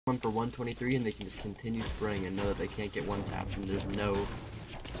one for 123 and they can just continue spraying and know that they can't get one tapped and there's no,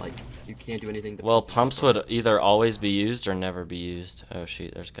 like, you can't do anything to Well, pumps would either always be used or never be used. Oh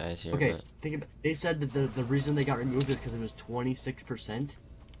shoot, there's guys here. Okay, but... think about, they said that the reason they got removed is because it was 26%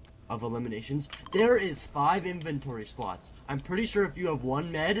 of eliminations. There is 5 inventory slots. I'm pretty sure if you have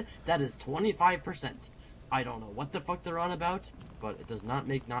 1 med, that is 25%. I don't know what the fuck they're on about, but it does not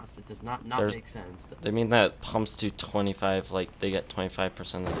make make sense. They mean that pumps do 25, like they get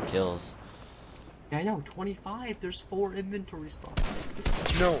 25% of the kills. Yeah, I know, 25. There's 4 inventory slots.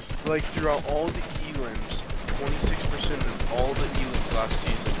 No, like throughout all the elims, 26% of all the elims last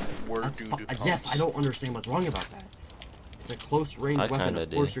season were due to pumps. Yes, I don't understand what's wrong about that. It's a close range weapon. Of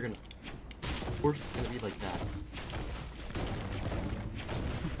course you're gonna. Of course it's gonna be like that.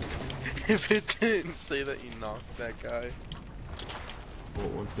 If it didn't say that you knocked that guy. Well,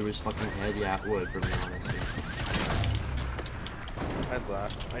 it went through his fucking head, yeah, it would, for me, honestly. I'd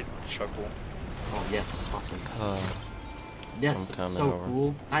laugh. I'd chuckle. Oh, yes, awesome. Yes, so over.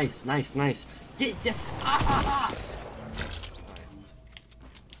 cool. Nice, nice, nice. Get, I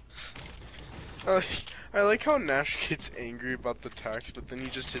like how Nash gets angry about the tax, but then he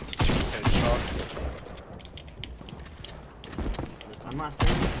just hits 2 headshots. I'm not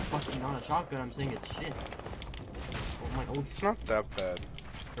saying it's fucking not a shotgun, I'm saying it's shit. Oh my, oh, It's not that bad.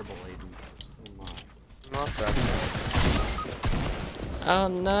 Turbo laden. Oh my. It's not that bad. Oh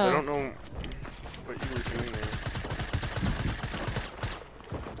no. I don't know what you were doing there.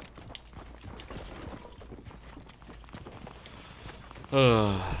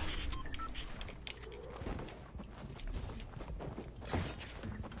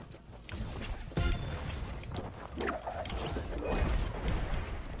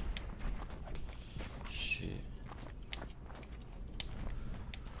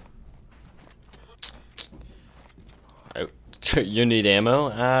 You need ammo?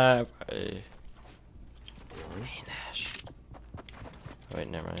 Hey, Nash. Wait,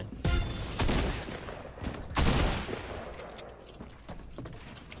 never mind.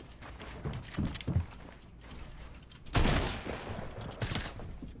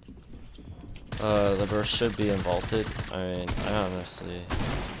 The burst should be involted. I mean, I honestly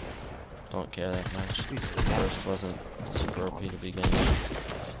don't care that much. The burst wasn't super OP to begin with.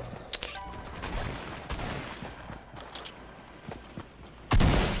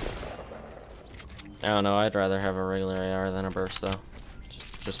 I don't know, I'd rather have a regular AR than a burst though.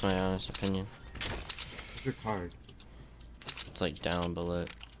 Just my honest opinion. Where's your card? It's like down below.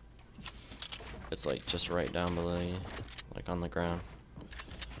 It's like just right down below you. Like on the ground.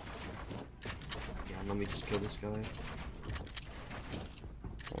 Yeah, let me just kill this guy.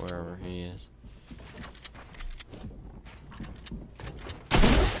 Wherever he is.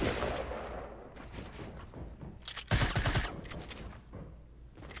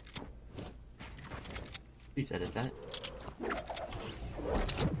 Please edit that.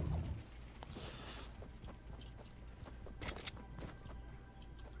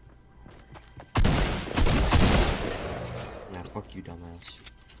 Yeah, fuck you, dumbass.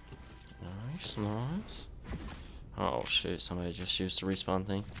 Nice, nice. Oh shit, somebody just used the respawn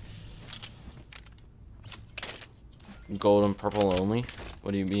thing. Gold and purple only?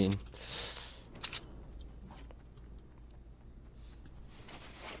 What do you mean?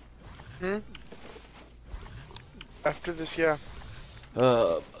 After this, yeah.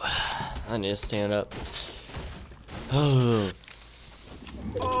 I need to stand up. Oh.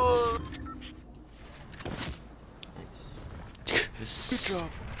 Nice. Good job.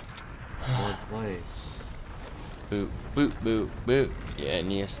 Good play. Boop, boop, boop, boop. Yeah, I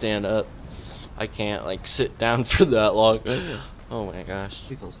need to stand up. I can't, like, sit down for that long. Oh my gosh.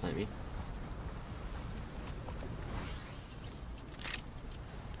 Please don't snipe me.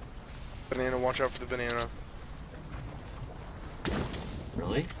 Banana, watch out for the banana.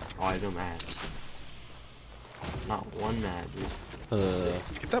 Really? Oh, I have no mats. Not one mat, dude.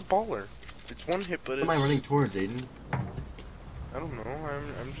 Get that baller. It's one hit, but What am I running towards, Aiden? I don't know.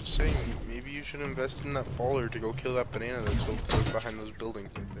 I'm just saying. Maybe you should invest in that baller to go kill that banana that's so close behind those buildings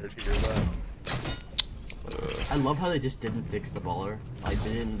there to your left. I love how they just didn't fix the baller. Like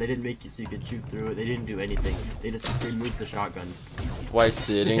they didn't make it so you could shoot through it. They didn't do anything. They just removed the shotgun. Why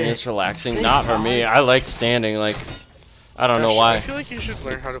sitting is relaxing? Not for me. I like standing. Like, I don't know why. I feel like you should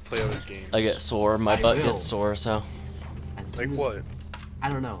learn how to play other games. I get sore. My butt gets sore. So. Like what? I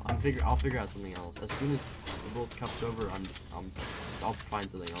don't know. I'll figure out something else. As soon as the World Cup's over, I'll find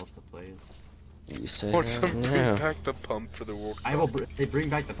something else to play. You say Or to bring yeah. back the pump for the World Cup. If they bring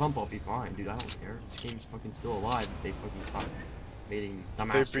back the pump, I'll be fine, dude. I don't care. This game's fucking still alive. If they fucking stop making these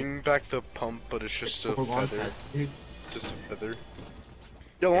dumbass. They bring back the pump, but it's just a feather. Dude. Just a feather.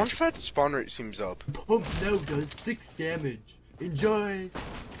 Yo, Launchpad spawn rate seems up. Pump now does 6 damage. Enjoy.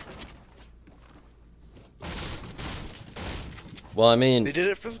 Well, I mean, They did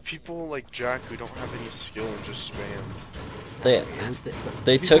it for the people like Jack who don't have any skill and just spam.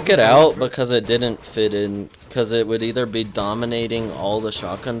 they took it out because it didn't fit in, because it would either be dominating all the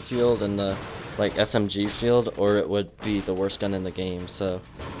shotgun field and the like SMG field, or it would be the worst gun in the game. So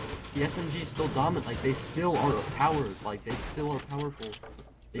The SMG is still dominant. Like they still are powered. Like they still are powerful.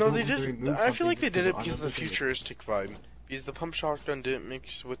 No, don't they have to did. remove I feel like they something did it because of the another thing. futuristic vibe. Because the pump shotgun didn't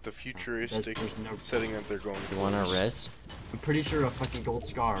mix with the futuristic there's no- setting that they're going. you wanna towards. res? I'm pretty sure a fucking gold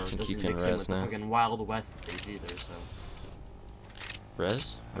scar I think doesn't you can mix in res with now. the fucking Wild West things either. So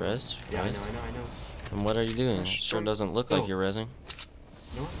Res? Res? yeah, I Res? know. And what are you doing? It Gosh, sure don't- doesn't look Oh. like you're resing.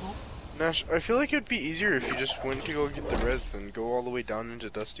 No, it's not. Nash, I feel like it'd be easier if you just went to go get the res, then go all the way down into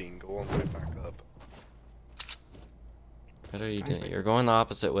Dusty and go all the way back up. What are you Nice, doing? mate. You're going the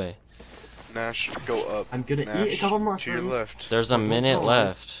opposite way. Nash, go up. I'm gonna Nash, eat a couple more to your springs. left. There's a Don't minute fall.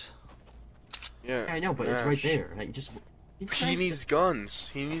 left. Yeah, Yeah, I know, but it's right Nash. there. Like just. He needs guns.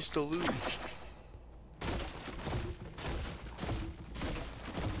 He needs to loot.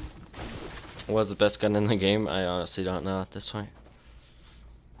 What's the best gun in the game? I honestly don't know at this point.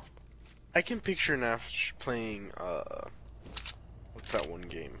 I can picture Nash playing, what's that one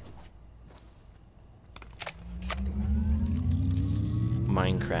game?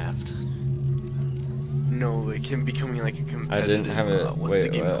 Minecraft. No, it can becoming like a competitive. I didn't have it. what's Wait, the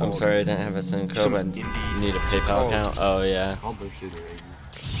game I'm called? sorry, I didn't have a SIM code. Some I indie- need a what's it PayPal called? account. Oh yeah. Elbow shooter. Right?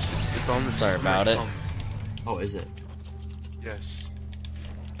 It's on the Sorry about it. Oh, is it? Yes.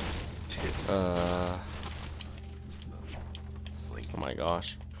 Oh my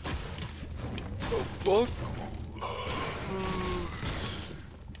gosh. Oh, fuck.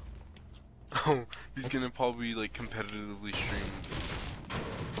 Oh, he's gonna probably like competitively stream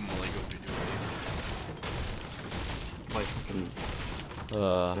some Lego video. Like fucking.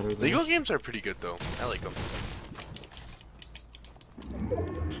 Better than Lego this? games are pretty good though. I like them.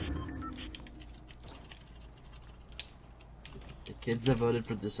 The kids that voted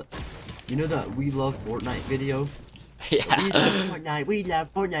for this. You know that We Love Fortnite video? We Yeah. love Fortnite. We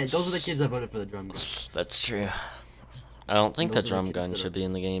love Fortnite. Those are the kids that voted for the drum gun. That's true. I don't think the Those are the drum kids gun that should are- be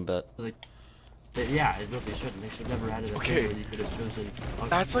in the game, but Yeah, it really shouldn't. They should have never added a Okay. thing where you could have chosen.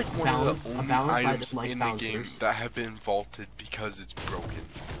 That's like one of the a only balance items side like in the game bouncers. that have been vaulted because it's broken.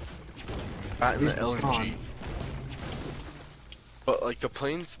 That and the At least it's LNG. gone. But like the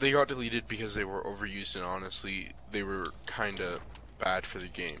planes, they got deleted because they were overused and honestly, they were kinda bad for the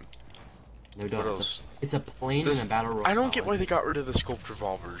game. No What doubt. else? It's a plane This- and a battle royale. I don't get why they got rid of the scoped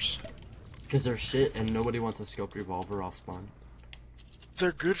revolvers. Because they're shit and nobody wants a scoped revolver off spawn.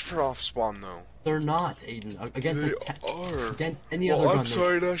 They're good for off spawn though. They're not, Aiden. Against They a are. against any Well, other gun. I'm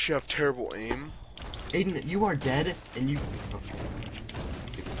sorry, Nash, you have terrible aim. Aiden, you are dead and you.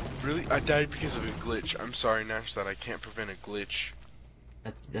 Really? I died because of a glitch. I'm sorry, Nash, that I can't prevent a glitch.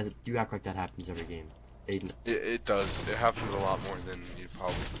 You act like that happens every game. Aiden, It does. It happens a lot more than you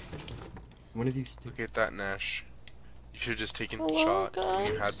probably. one of you stupid. Look at that, Nash. You should have just taken the Hello, shot when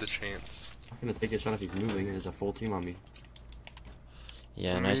you guys. had the chance. I'm gonna take a shot if he's moving and there's a full team on me.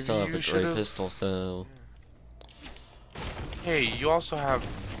 yeah, and I Maybe still have you a great should've- pistol, so Hey, you also have.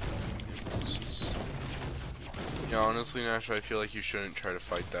 Yeah, honestly, Nash, I feel like you shouldn't try to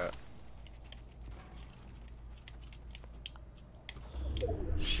fight that.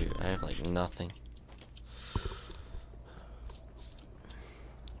 shoot, I have like nothing.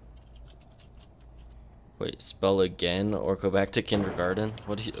 Wait, spell again or go back to kindergarten?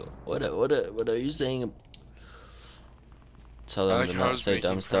 What are you saying? Tell I them like to how I not was say making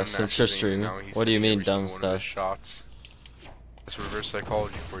dumb fun of stuff since Nash's you're aim, and streaming. now he's What do you saying mean every dumb single one of his stuff? shots. That's reverse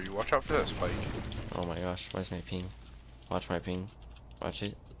psychology for you. Watch out for that spike. Oh my gosh, where's my ping? Watch my ping. Watch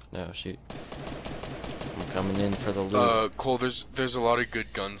it. No, shoot. I'm coming in for the loot. Cole, there's a lot of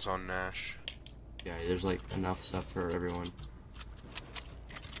good guns on Nash. Yeah, there's like enough stuff for everyone.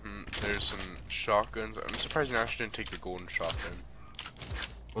 There's some shotguns. I'm surprised Nash didn't take the golden shotgun.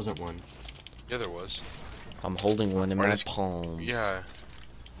 Wasn't one. Yeah, there was. I'm holding one in my Artist- palms. Yeah.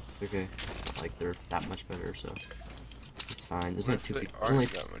 Okay. Not like they're that much better, so it's fine. There's What only if two. they There's aren't only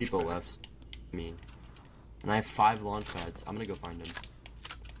that much people better? left. I mean, and I have 5 launch pads. I'm gonna go find them.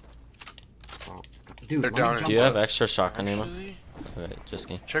 Oh, God. Dude, They're let me down in- jump Do you have up. extra shotgun ammo? Actually, Okay, just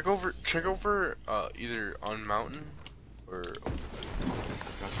kidding. check over, either on mountain or.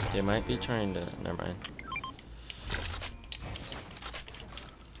 They might be trying to. Never mind.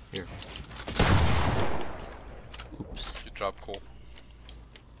 Here. Good job, Cole.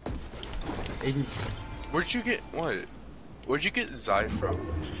 Aiden, Where'd you get what? Where'd you get Zai from?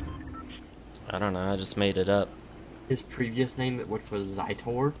 I don't know. I just made it up. His previous name, which was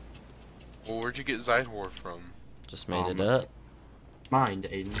Zytor. Well, where'd you get Zytor from? Just made it up. Mind,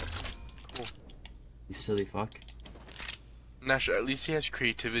 Aiden. Cool. You silly fuck. Nash, at least he has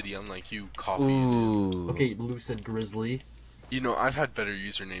creativity, unlike you, copy. Ooh. Okay, Lucid Grizzly. You know, I've had better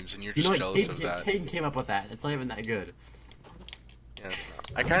usernames, and you're just You know, jealous of that. Caden came up with that. It's not even that good. Yeah,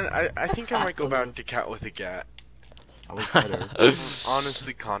 it's not. I think I might go back to Cat with a Gat. That was better. I'm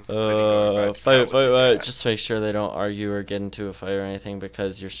honestly contemplating going back to Cat with a Gat. Just make sure they don't argue or get into a fight or anything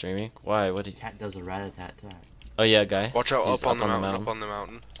because you're streaming. Why? What do you... Cat does a rat-a-tat-tat. Oh yeah, guy. Watch out, He's up on the mountain, up on the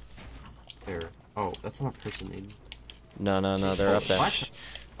mountain. There. Oh, that's not a person, Aiden. No, they're up there. What?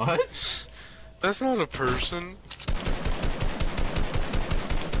 What? That's not a person.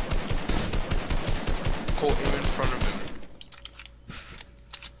 Cole, aim in front of him.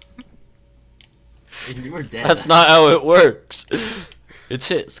 Aiden, you were dead. That's not how it works. It's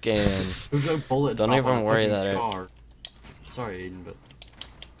hit scan. There's no bullet Don't drop on even a worry freaking that scar. Sorry, Aiden, but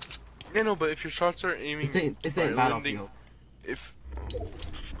Yeah, no, but if your shots are aiming... this ain't Battlefield. If...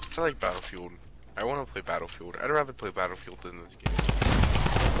 I like Battlefield. I want to play Battlefield. I'd rather play Battlefield than this game.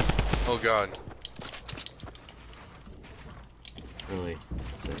 Oh god. Really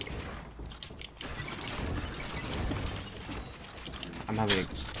sick. I'm having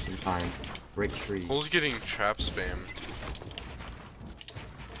some time. Break tree. Cole's getting trap spam.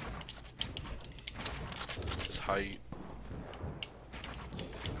 His height.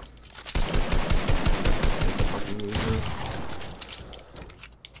 Fucking loser.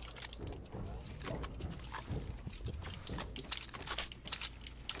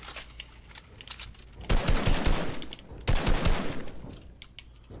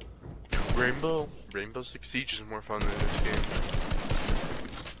 Rainbow Six Siege is more fun than this game.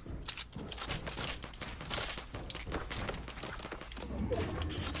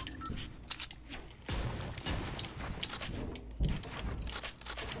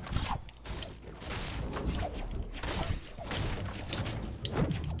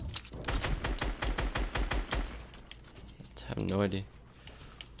 I have no idea.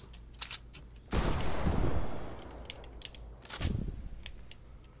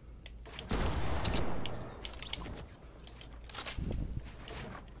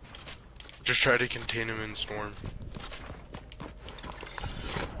 Just try to contain him in storm.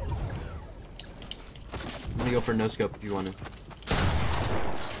 I'm gonna go for no scope if you want to.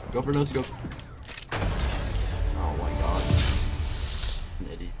 Go for no scope. Oh my god. An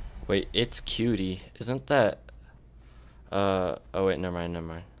idiot. Wait, it's Cutie. Isn't that... Oh wait, never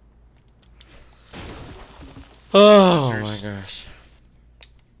mind. Oh my gosh.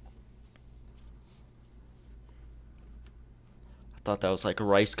 I thought that was like a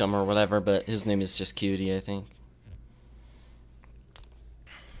rice gum or whatever, but his name is just Cutie, I think.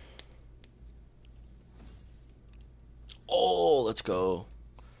 Oh, let's go.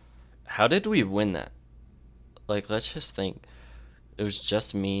 How did we win that? Like, let's just think. It was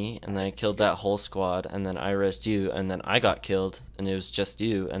just me, and then I killed that whole squad, and then I rest you, and then I got killed, and it was just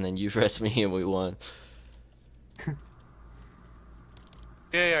you, and then you rest me, and we won.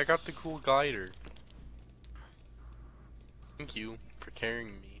 Yeah, I got the cool glider. Thank you for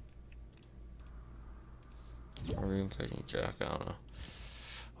carrying me. Are we picking Jack? I don't know.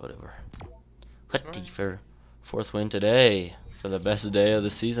 Whatever. Whatever. Fourth win today for the best day of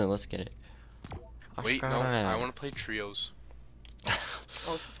the season. Let's get it. Wait, no, I want to play trios.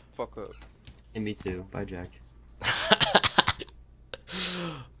 Oh, fuck up. And me too. Bye, Jack.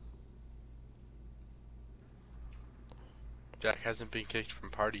 Jack hasn't been kicked from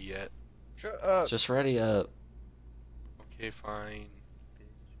party yet. Shut up. Just ready up. Okay, fine.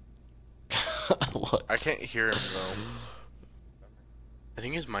 What? I can't hear him though. I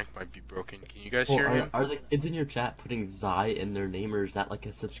think his mic might be broken. Can you guys Well, hear him? are the kids in your chat putting Zai in their name, or is that like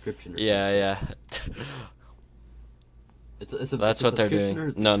a subscription or something? Yeah. It's That's what they're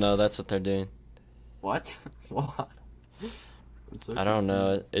doing. No, that's what they're doing. What? What? I'm so I don't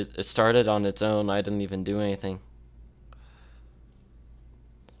know. confused. It started on its own. I didn't even do anything.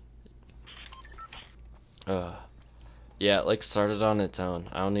 Yeah, it like started on its own.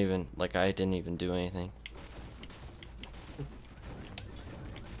 I didn't even do anything.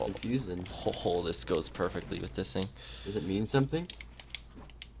 Confusing. Oh, this goes perfectly with this thing. Does it mean something?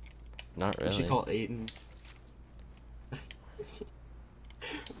 Not You really. should call Aiden.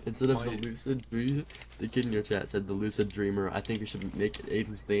 Instead of the lucid dreamer, the kid in your chat said the lucid dreamer. I think we should make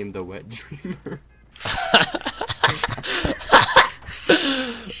Aiden's name the wet dreamer.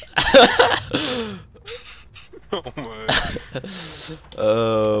 Oh my.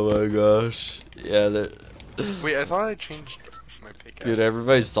 Oh my gosh. Yeah, Wait, I thought I changed my pickaxe. Dude,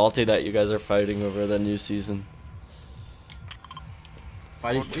 everybody's salty that you guys are fighting over the new season.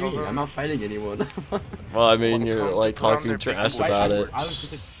 Fighting Well, tell me? I'm them- not fighting anyone. Well, I mean, Well, you're put like on talking their trash big about it. I was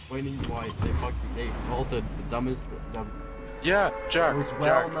just explaining why they vaulted the dumbest, the Yeah, Jack. most Jack.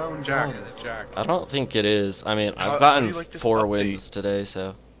 well-known Jack. gun. Jack. I don't think it is. I mean, How I've do you gotten like this 4 update? wins today,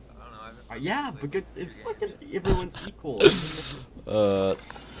 so. Yeah, but it's fucking everyone's equal. Dumb,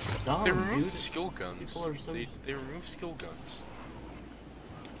 They removed dude. skill guns. People are so. They removed skill guns.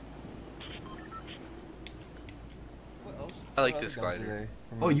 What else? I like What this other guns glider. are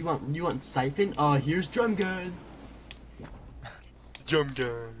they? Oh, you want siphon? Here's drum gun. Jump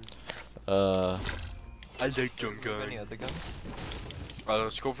gun. Uh, I like jump gun. Any other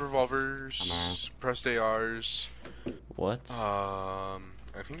guns? Scope revolvers, Come on. suppressed ARs. what?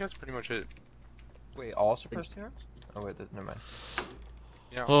 I think that's pretty much it. Wait, all suppressed ARs? Oh wait, never mind.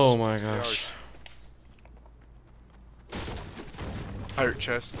 Yeah. Oh all my suppressed gosh. ARs. Pirate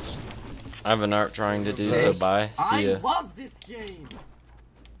chests. I have an art drawing to do, so Sick. bye. I See ya. love this game.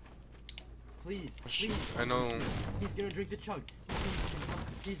 Please, please. I know. He's gonna drink the chug.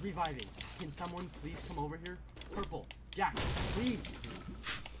 He's reviving. Can someone please come over here? Purple. Jack, please.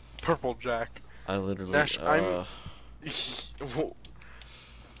 Purple Jack. I literally. Nash, Whoa.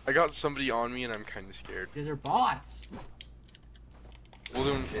 I got somebody on me and I'm kind of scared. Because they're bots. Well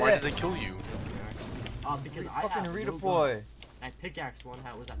then, why did they kill you? Because I Fucking have no gun. redeploy. I pickaxe one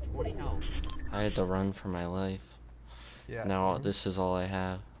that was at 20 health. I had to run for my life. Yeah. Now this is all I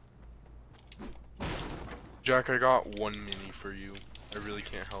have. Jack, I got 1 mini for you. I really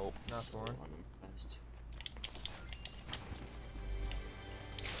can't help. Not the one.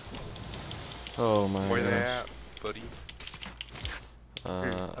 Oh my Where they gosh. at, buddy?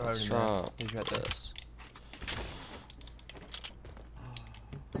 Let's already drop know. He's right there. this.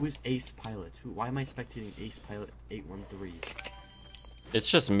 Who is Ace Pilot? Why am I spectating Ace Pilot 813? It's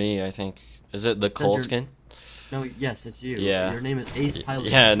just me, I think. Is it the It says Cole you're- skin? No, yes, it's you. Yeah. Your name is Ace Pilot.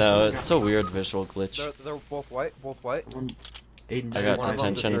 Yeah, no, it's a weird visual glitch. They're both white. Both white. Aiden, I got one of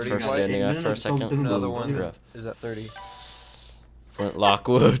them's detention at for 30, standing no, up no, for no, a second. don't- Another don't- one Rough. is at 30. Flint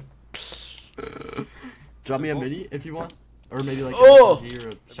Lockwood. Drop me a mini if you want. Or maybe like Oh! an SMG or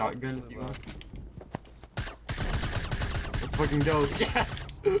a shotgun if you want. Let's fucking go. Yes!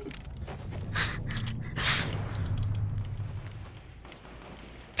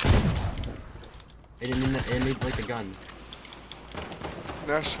 It need like a gun.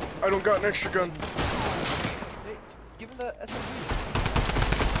 Nash, I don't got an extra gun. Hey, give him the SMG.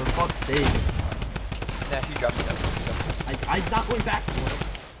 For fuck's sake. Nah, he got me that. I'm not going back for it.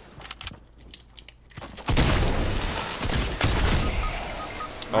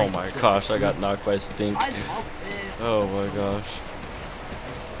 Oh my gosh, I got knocked by Stink. I love this. Oh my gosh.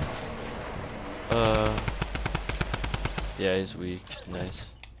 Yeah, he's weak. Nice.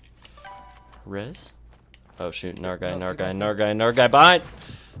 Res? Oh shoot, Narguy behind!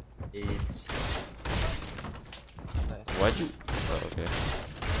 It's Why'd you? Oh, okay.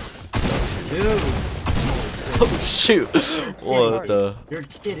 dude. Oh shoot! What the? You're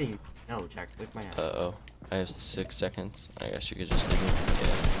kidding. No, Jack, lick my ass. Uh-oh. I have 6 seconds. I guess you could just leave me.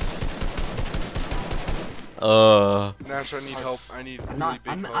 Yeah. Nash, I need help. I need really I'm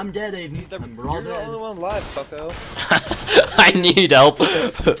big help. I'm dead, Aiden. We're all You're the dead. only one live, fucko. I need help.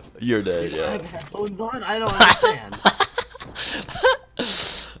 You're dead, I yeah. have headphones on. I don't understand.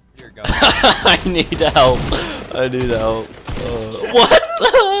 You're gone. I need help. I need help. What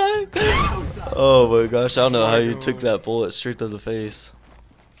the heck? Oh my gosh, I don't know how you took that bullet straight to the face.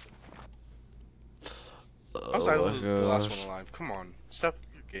 I was Oh the last my one alive. Come on, step up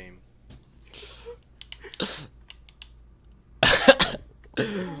your game.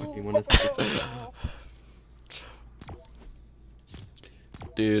 You wanna see-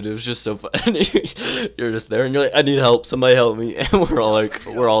 Dude, it was just so funny. You're just there and you're like, I need help, somebody help me. And we're all like,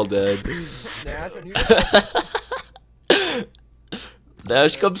 we're all dead. Nash, I need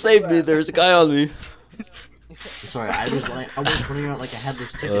Dash, come save me, there's a guy on me. Sorry, I was running around like a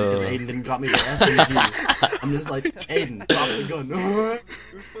headless chicken because Aiden didn't drop me the SMG. I'm just like, Aiden, drop the gun.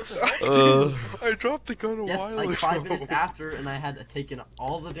 I dropped the gun a Yes, while like ago. 5 minutes after, and I had taken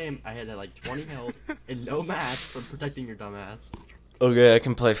all the damn. I had like 20 health and no mats for protecting your dumbass. Okay, I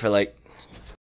can play for like